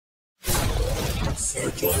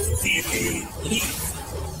Search of TV. Live.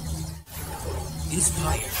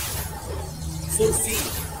 Inspire. Fulfill.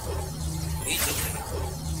 Educate.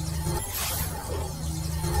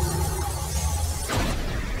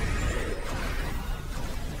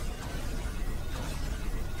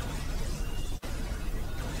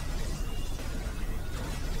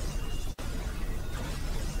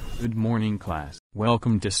 Good morning, class.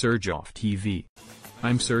 Welcome to Search of TV.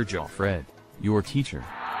 I'm Search of Fred, your teacher.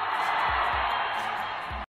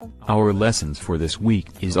 Our lessons for this week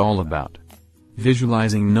is all about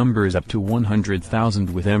visualizing numbers up to 100,000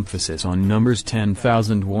 with emphasis on numbers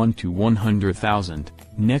 10,001 to 100,000.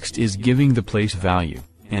 Next is giving the place value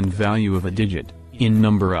and value of a digit in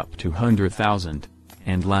number up to 100,000.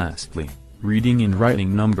 And lastly, reading and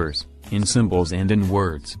writing numbers in symbols and in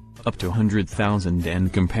words up to 100,000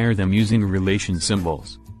 and compare them using relation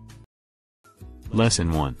symbols.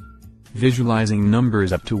 Lesson 1. Visualizing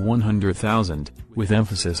numbers up to 100,000, with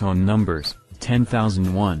emphasis on numbers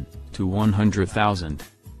 10,001 to 100,000.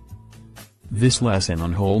 This lesson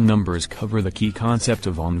on whole numbers cover the key concept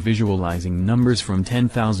of visualizing numbers from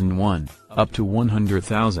 10,001 up to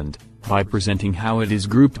 100,000, by presenting how it is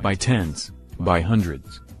grouped by tens, by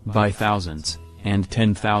hundreds, by thousands, and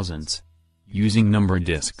 10,000s. Using number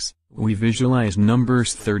discs, we visualize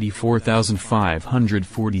numbers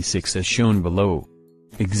 34,546 as shown below.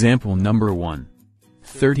 Example number 1.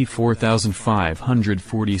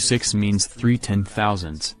 34,546 means 3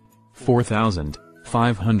 10,000s, 4,000,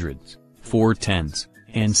 500s, 4 10s,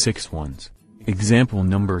 and 6 ones. Example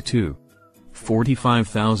number 2.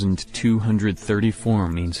 45,234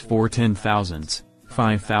 means 4 10,000s,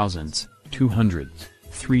 5,000s, 200s,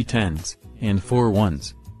 3 10s, and 4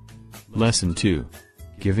 ones. Lesson 2.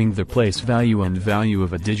 Giving the place value and value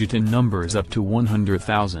of a digit in numbers up to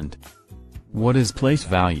 100,000. What is place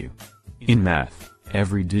value? In math,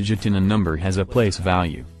 every digit in a number has a place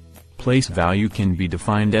value. Place value can be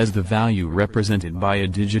defined as the value represented by a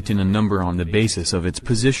digit in a number on the basis of its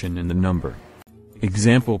position in the number.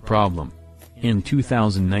 Example problem. In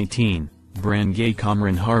 2019, Brangay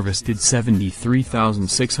Kamran harvested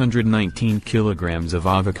 73,619 kilograms of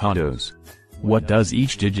avocados. What does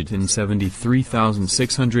each digit in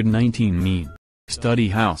 73,619 mean? Study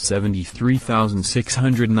how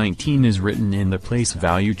 73,619 is written in the place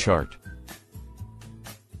value chart.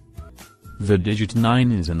 The digit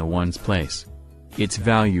 9 is in the ones place. Its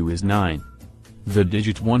value is 9. The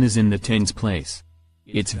digit 1 is in the tens place.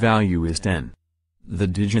 Its value is 10. The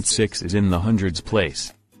digit 6 is in the hundreds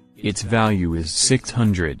place. Its value is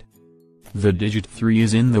 600. The digit 3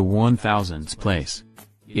 is in the 1000s place.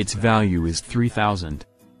 Its value is 3000.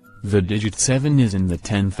 The digit 7 is in the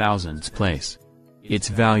 10,000s place. Its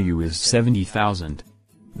value is 70,000.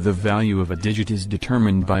 The value of a digit is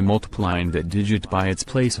determined by multiplying that digit by its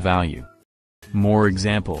place value. More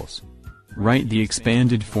examples. Write the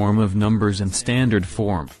expanded form of numbers and standard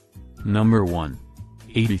form. Number 1.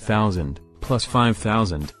 80,000 plus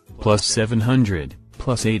 5,000 plus 700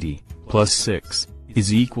 plus 80 plus 6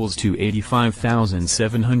 is equals to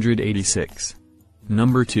 85,786.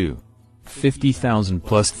 Number 2. 50,000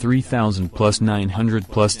 plus 3,000 plus 900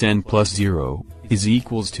 plus 10 plus 0 is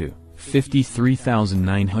equals to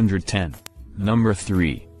 53,910. Number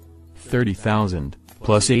 3. 30,000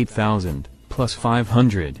 plus 8,000 plus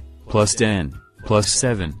 500 plus 10 plus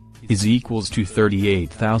 7 is equals to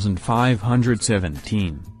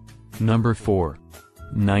 38,517. Number 4.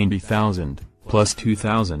 90,000 plus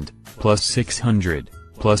 2,000 plus 600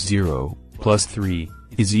 plus 0 plus 3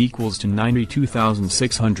 is equals to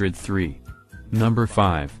 92,603. Number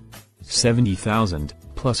 5. 70,000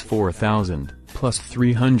 plus 4,000 plus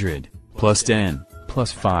 300 plus 10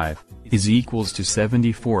 plus 5 is equals to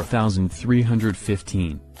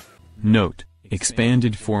 74,315. Note: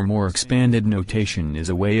 expanded form or expanded notation is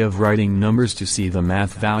a way of writing numbers to see the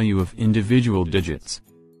math value of individual digits.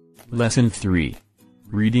 Lesson 3.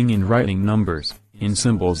 Reading and writing numbers, in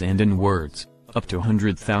symbols and in words, up to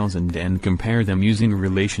 100,000 and compare them using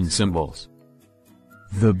relation symbols.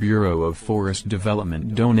 The Bureau of Forest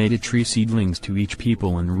Development donated tree seedlings to each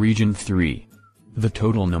people in Region 3. The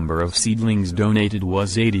total number of seedlings donated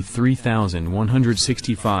was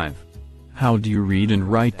 83,165. How do you read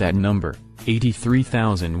and write that number,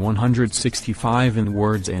 83,165, in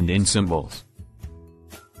words and in symbols?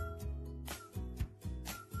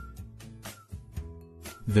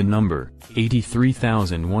 The number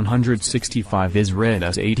 83,165 is read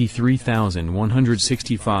as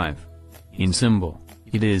 83,165. In symbol,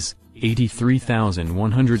 it is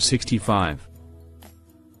 83,165.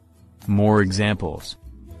 More examples.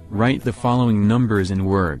 Write the following numbers in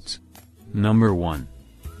words. Number 1.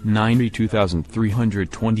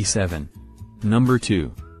 92,327. Number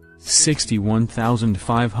 2.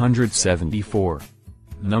 61,574.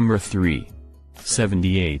 Number 3.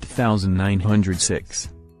 78,906.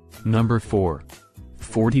 Number 4.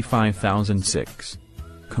 45,006.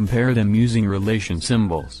 Compare them using relation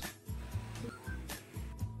symbols.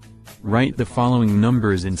 Write the following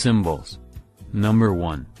numbers in symbols. Number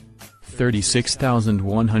 1.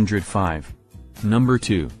 36,105. Number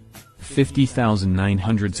 2.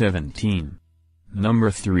 50,917.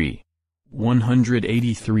 Number 3.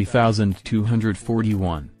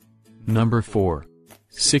 183,241. Number 4.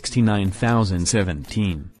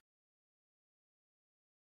 69,017.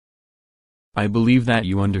 I believe that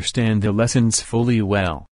you understand the lessons fully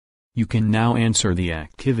well. You can now answer the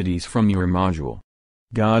activities from your module.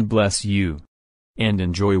 God bless you. And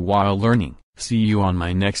enjoy while learning. See you on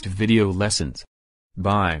my next video lessons.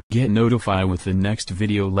 Bye. Get notified with the next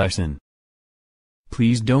video lesson.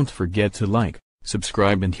 Please don't forget to like,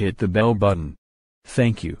 subscribe and hit the bell button.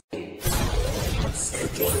 Thank you.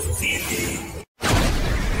 Search on TV.